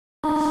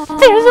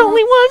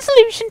only one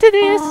solution to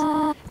this.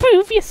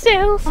 Prove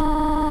yourself.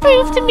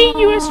 Prove to me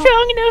you are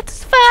strong enough to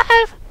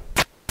survive.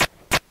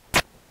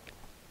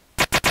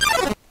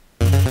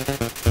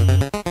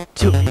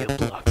 2 million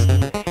blocks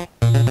away.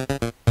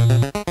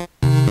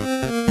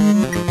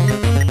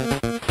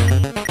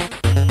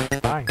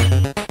 Fine.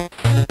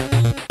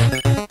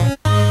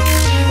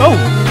 Oh!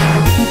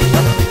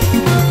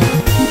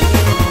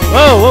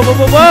 Whoa, whoa,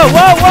 whoa, whoa,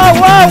 whoa, whoa,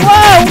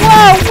 whoa,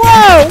 whoa,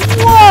 whoa,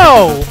 whoa,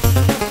 whoa!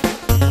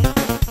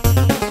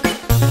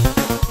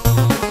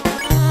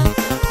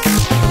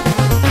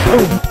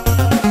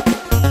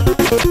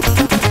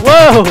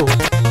 Whoa!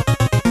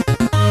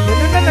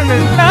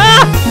 No!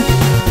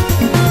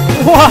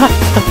 What?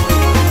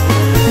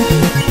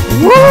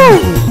 Woo!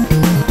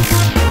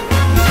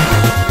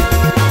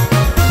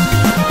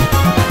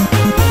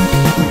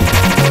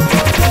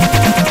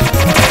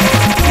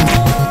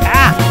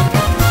 Ah!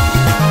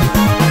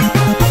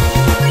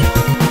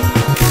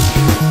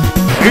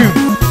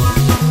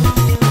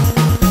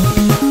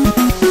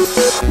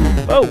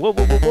 Whoa! Whoa!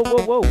 Whoa! Whoa!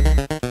 Whoa! Whoa!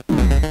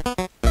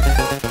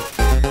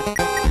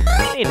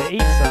 I need to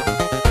eat something.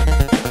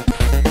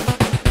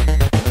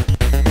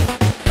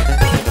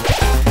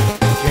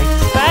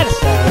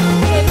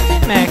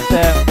 Maxed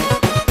out.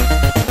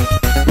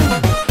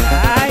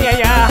 Ah, yeah,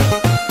 yeah.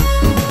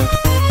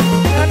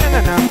 No, no, no,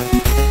 no.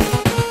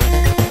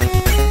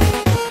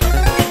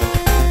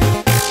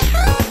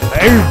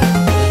 Boom.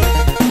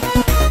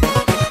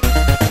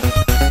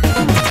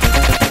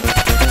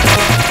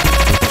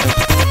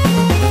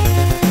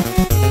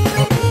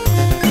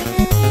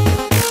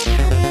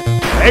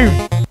 Boom.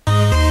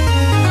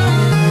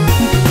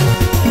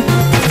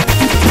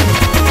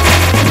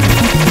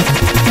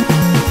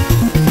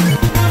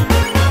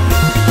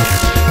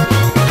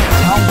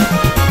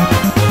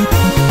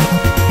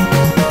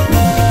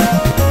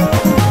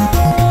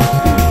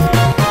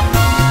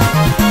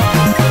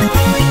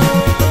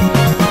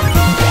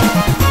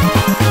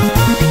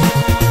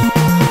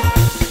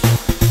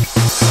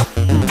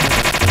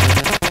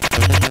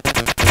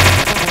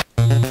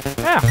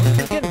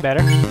 It's getting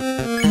better.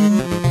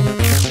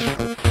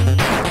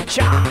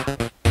 Cha!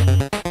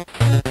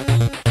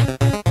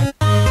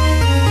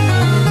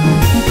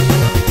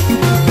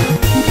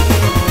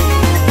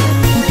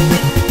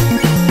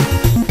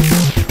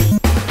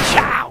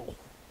 Chow!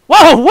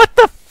 Whoa! What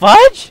the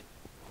fudge?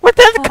 Where'd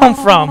that come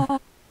from?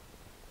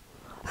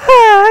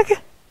 Hug!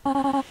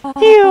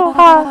 You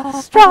are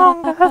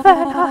stronger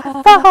than I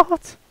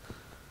thought.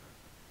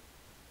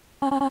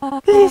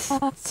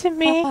 Listen to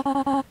me,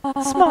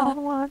 small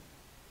one.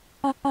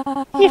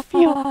 If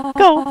you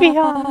go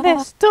beyond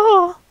this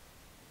door,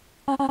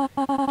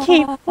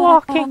 keep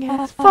walking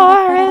as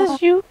far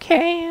as you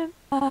can.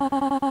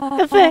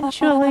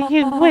 Eventually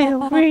you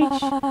will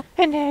reach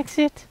an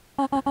exit.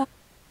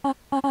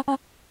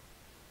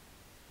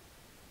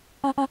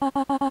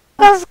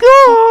 A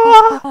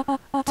score!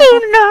 Do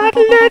not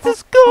let the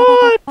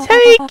score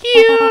take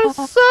your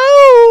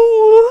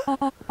soul!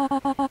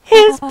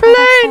 His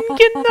plan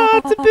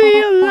cannot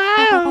be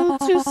allowed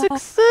to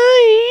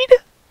succeed!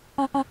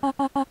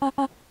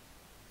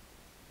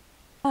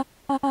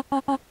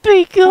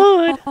 Be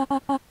good,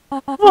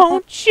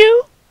 won't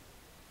you,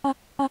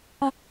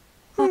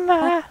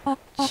 my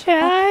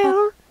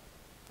child?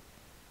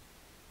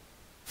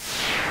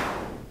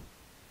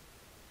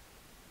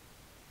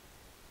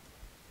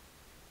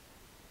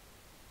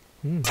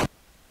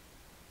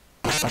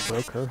 I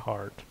broke her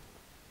heart.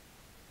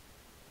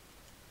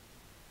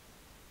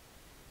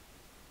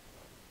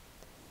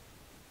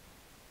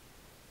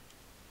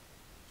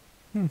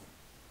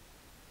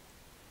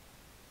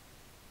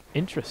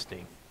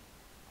 Interesting.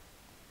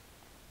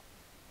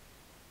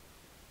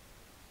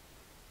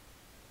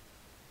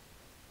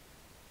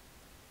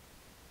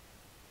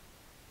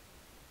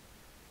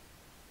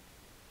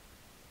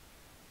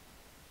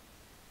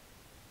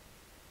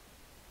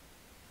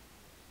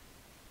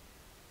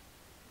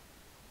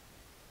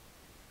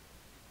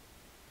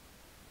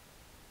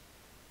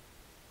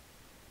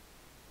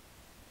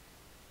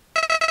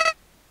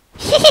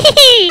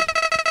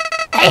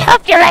 I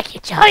hope you like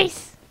your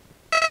choice.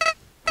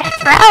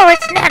 After all,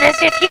 it's not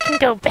as if you can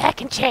go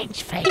back and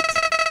change fate.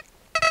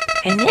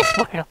 In this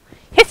world,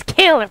 it's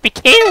kill or be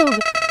killed.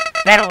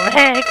 That old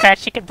hag thought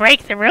she could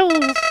break the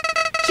rules.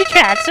 She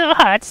tried so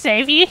hard to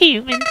save you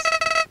humans.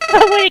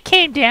 But when it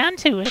came down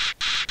to it,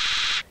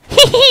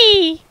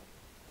 hee,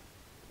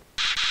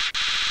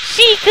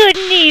 she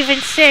couldn't even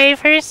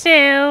save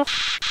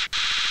herself.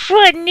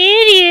 What an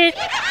idiot.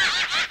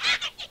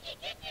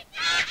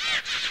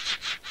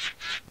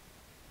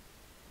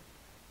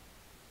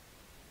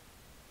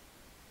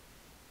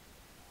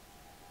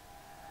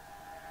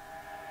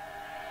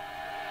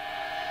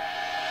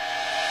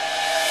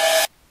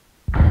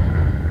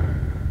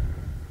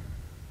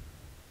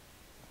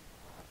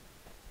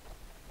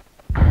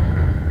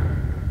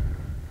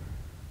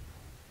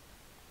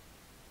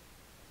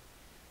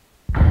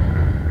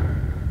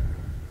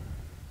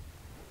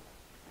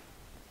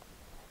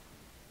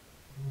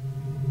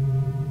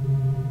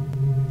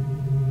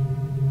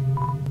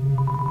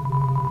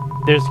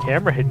 There's a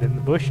camera hidden in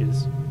the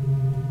bushes.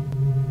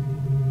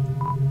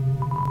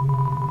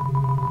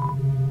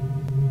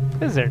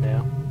 Is there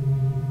now?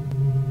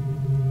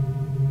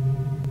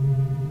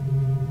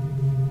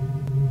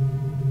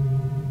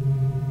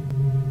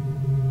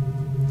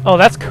 Oh,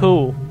 that's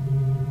cool.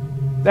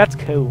 That's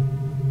cool.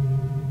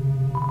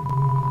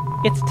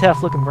 It's a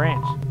tough looking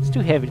branch. It's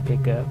too heavy to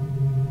pick up.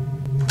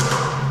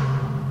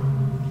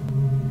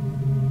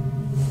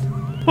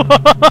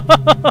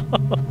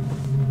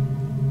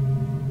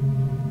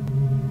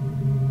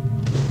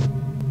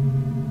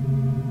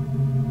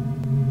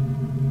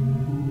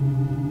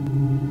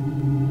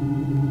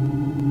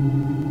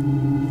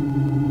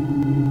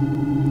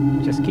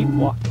 Just keep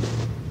walking.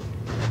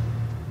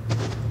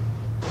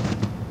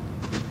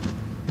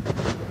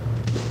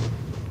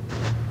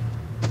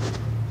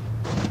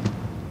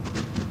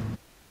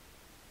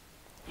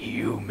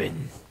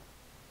 Human,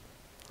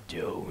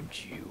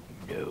 don't you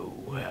know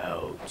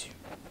how to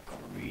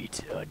greet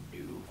a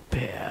new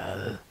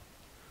pal?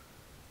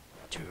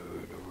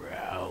 Turn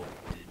around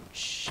and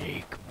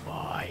shake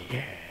my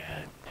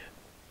hand.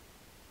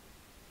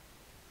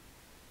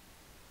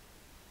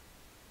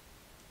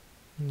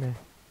 Nah.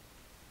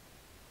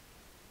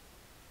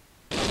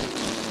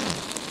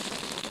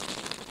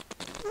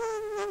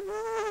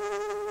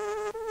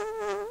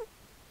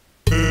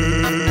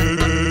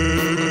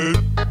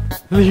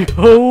 The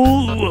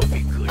whole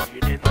Whoopee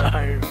cushion in the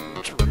iron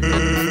tree.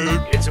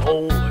 It's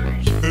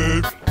always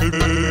free.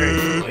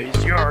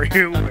 Anyways, you're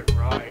human,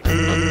 right?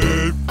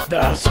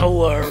 That's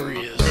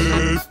hilarious.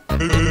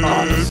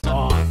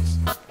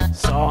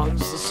 Sans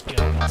the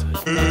skeleton.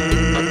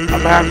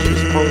 I'm actually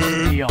supposed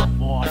to be on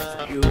board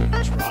for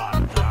humans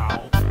right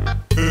now.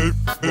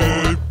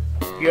 But,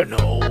 you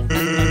know,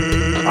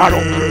 I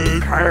don't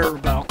really care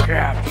about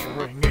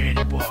capturing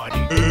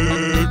anybody.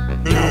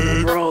 Now,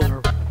 my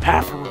brother,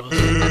 Papyrus,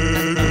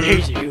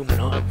 he's a human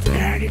hunting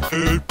fanatic.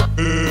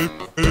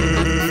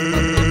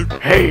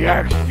 Hey,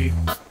 actually,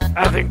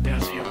 I think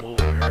that's him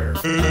over here.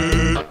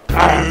 I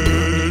have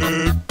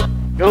to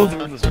go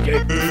through this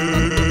gate.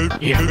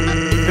 Yeah,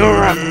 you're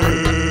right,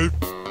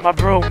 bro. My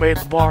bro made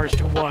the bars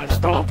too wide to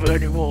stop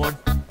anyone.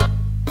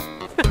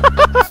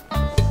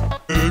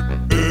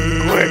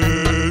 Quick,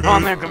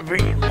 on that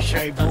conveniently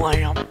shaped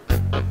lamp.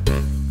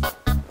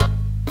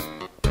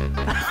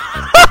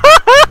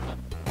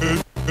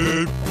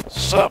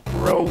 Sup,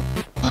 bro?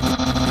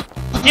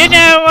 You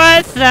know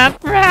what's up,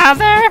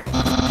 brother?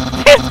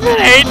 It's been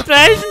 8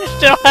 days and you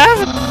still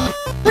haven't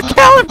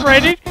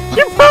recalibrated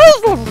your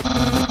puzzles!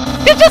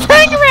 You just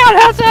hang around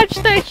outside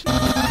your station!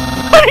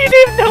 What are you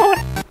even doing?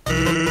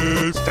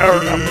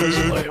 Staring up this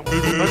lamp.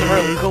 That's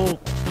really cool.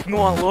 You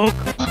wanna look?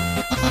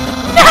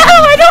 No,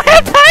 I don't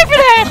have time for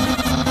that!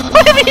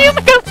 What if a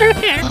human goes through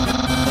here?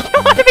 You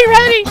want to be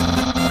ready!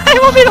 I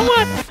won't be the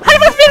one! I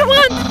must be the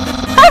one!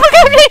 I'm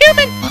gonna be a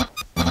human!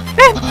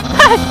 Then,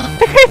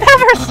 the great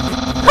peppers!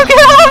 I'll get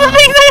all the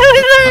things I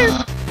deserve!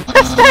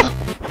 That's that!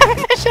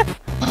 Mission!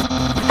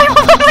 I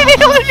will finally be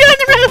able to join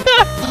the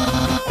Renaissance!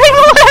 They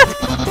will ask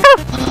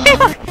to be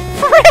my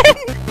friend!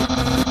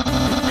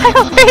 I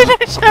will bathe in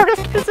a shower of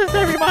kisses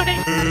every morning!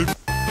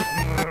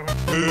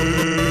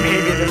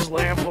 Maybe this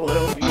lamp will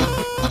help you.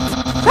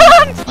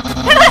 Bones!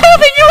 And I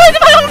have in yours,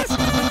 Bones!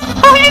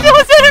 All you do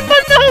is sit in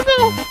Bonzozo!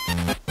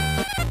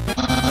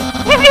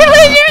 If you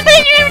lose your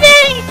thing, you're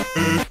day!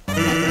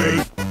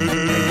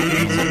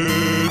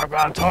 I've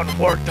got a ton of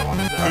work done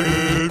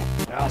today.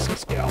 Ask a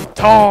skeleton.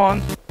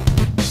 Bones!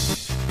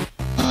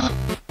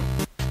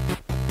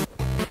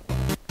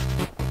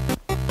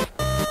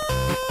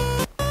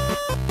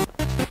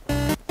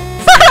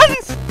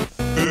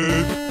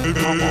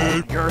 Come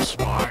on, you're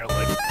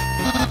smiling.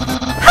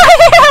 I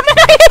am, and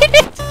I hate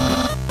it!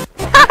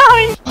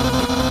 Sorry!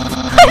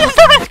 I'm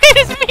so as great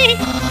as me!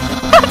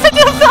 Not to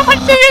do so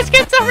much serious,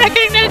 get some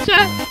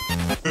recognition!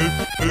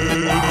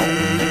 Wow,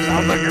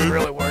 sounds like you're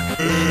really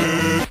working.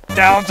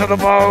 Down to the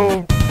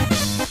bone.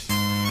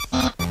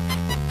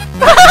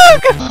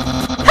 Fuck!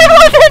 I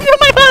want to do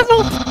my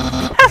puzzle!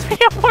 Ask me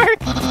at work!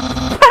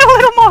 Put a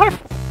little more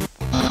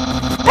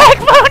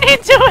backbone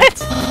into it!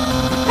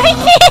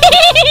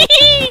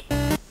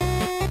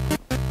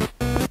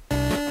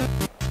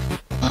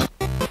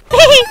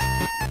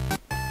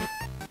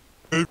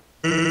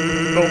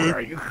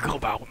 Okay, you can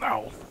come out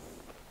now.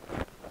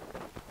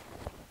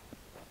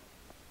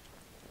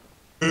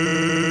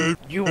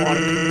 You want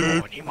to keep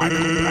going, he might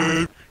come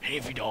back. And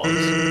if he does,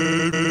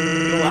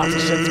 you'll have to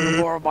sit through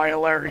more of my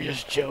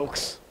hilarious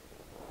jokes.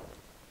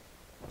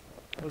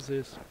 What's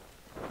this?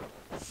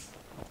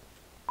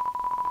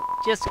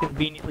 Just a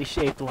conveniently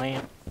shaped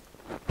lamp.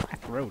 My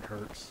throat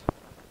hurts.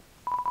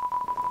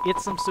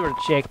 It's some sort of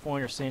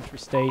checkpoint or sentry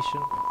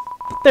station.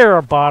 There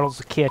are bottles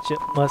of ketchup,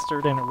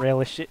 mustard, and a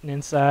relish sitting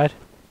inside.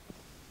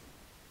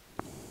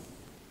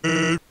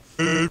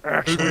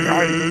 Actually,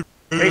 I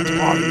hate to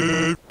bother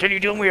you. Can you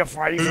do me a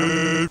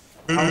favor?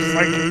 I was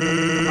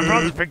thinking, my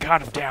brother's been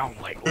kind of down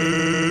lately.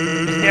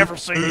 He's never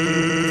seen you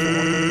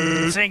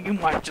before. I'm saying you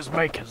might just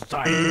make his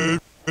day.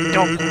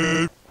 Don't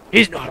worry.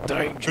 He's not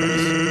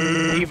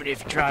dangerous, even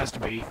if he tries to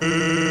be.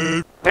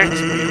 Thanks,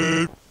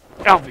 Wheelie.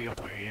 I'll be up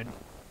ahead.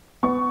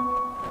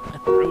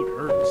 That road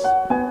hurts.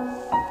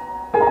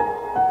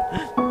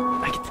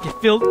 I get to get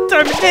filled with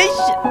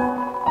determination.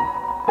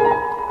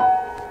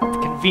 The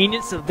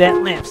convenience of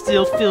that lamp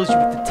still fills you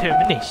with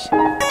determination.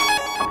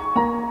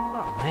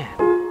 Oh, man.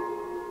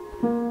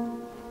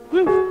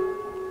 Woo.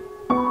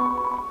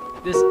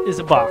 This is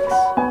a box.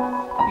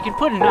 You can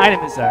put an item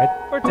inside,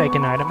 or take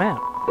an item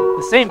out.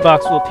 The same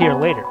box will appear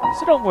later,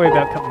 so don't worry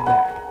about coming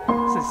back.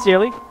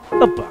 Sincerely,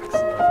 the box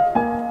lover.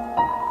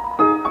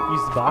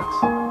 Use the box?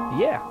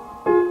 Yeah.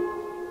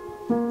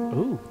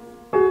 Ooh.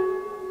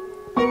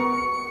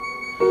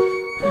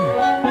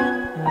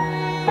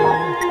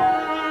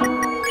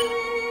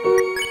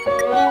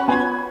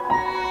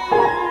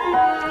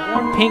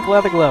 Warm pink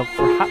leather glove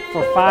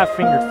for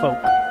five-fingered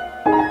folk.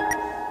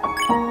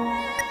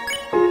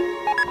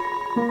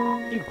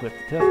 You clip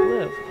the tough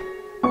glove.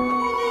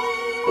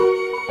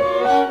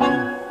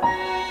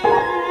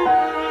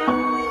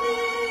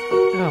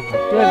 Oh my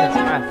goodness,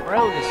 my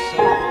throat is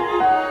sore.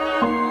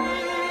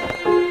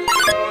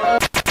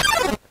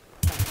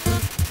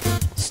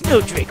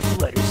 Snowdrake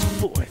flutters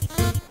forth.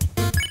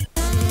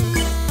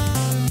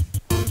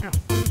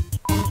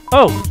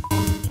 Oh,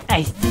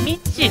 nice to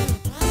meet you.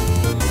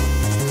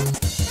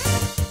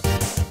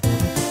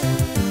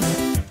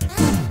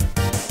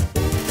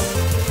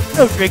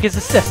 Snowdrake is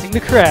assessing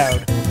the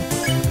crowd.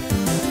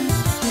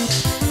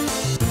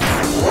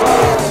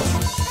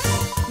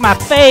 My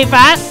fave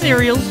ice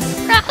cereals,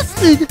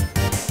 frosted.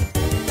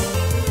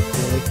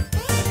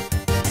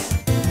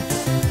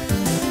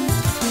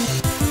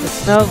 It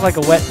smells like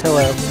a wet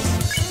pillow.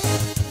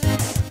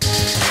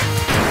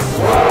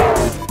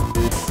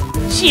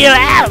 Chill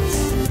out!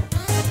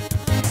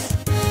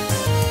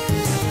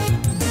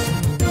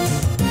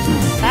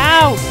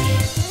 Ouch!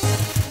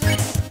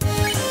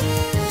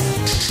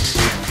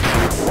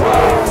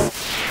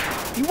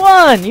 You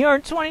won! You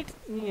earned 20...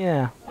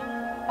 Yeah.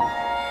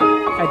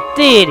 I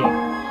did it!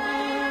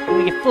 I'm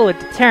gonna get full of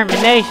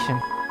determination.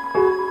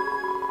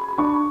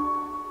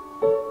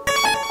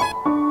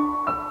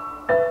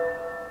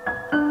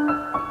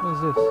 What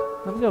is this?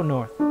 Let me go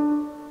north.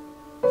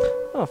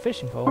 Oh, a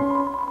fishing pole.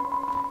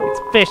 It's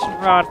a fishing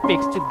rod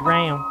fixed to the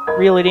ground.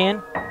 Reel it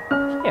in.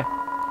 Yeah.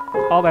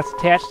 All that's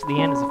attached to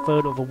the end is a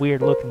photo of a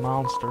weird-looking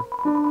monster.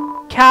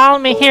 Call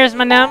me, here's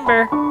my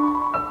number.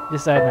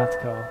 Decide not to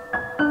call.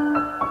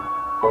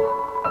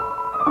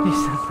 You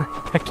sound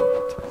like Becky.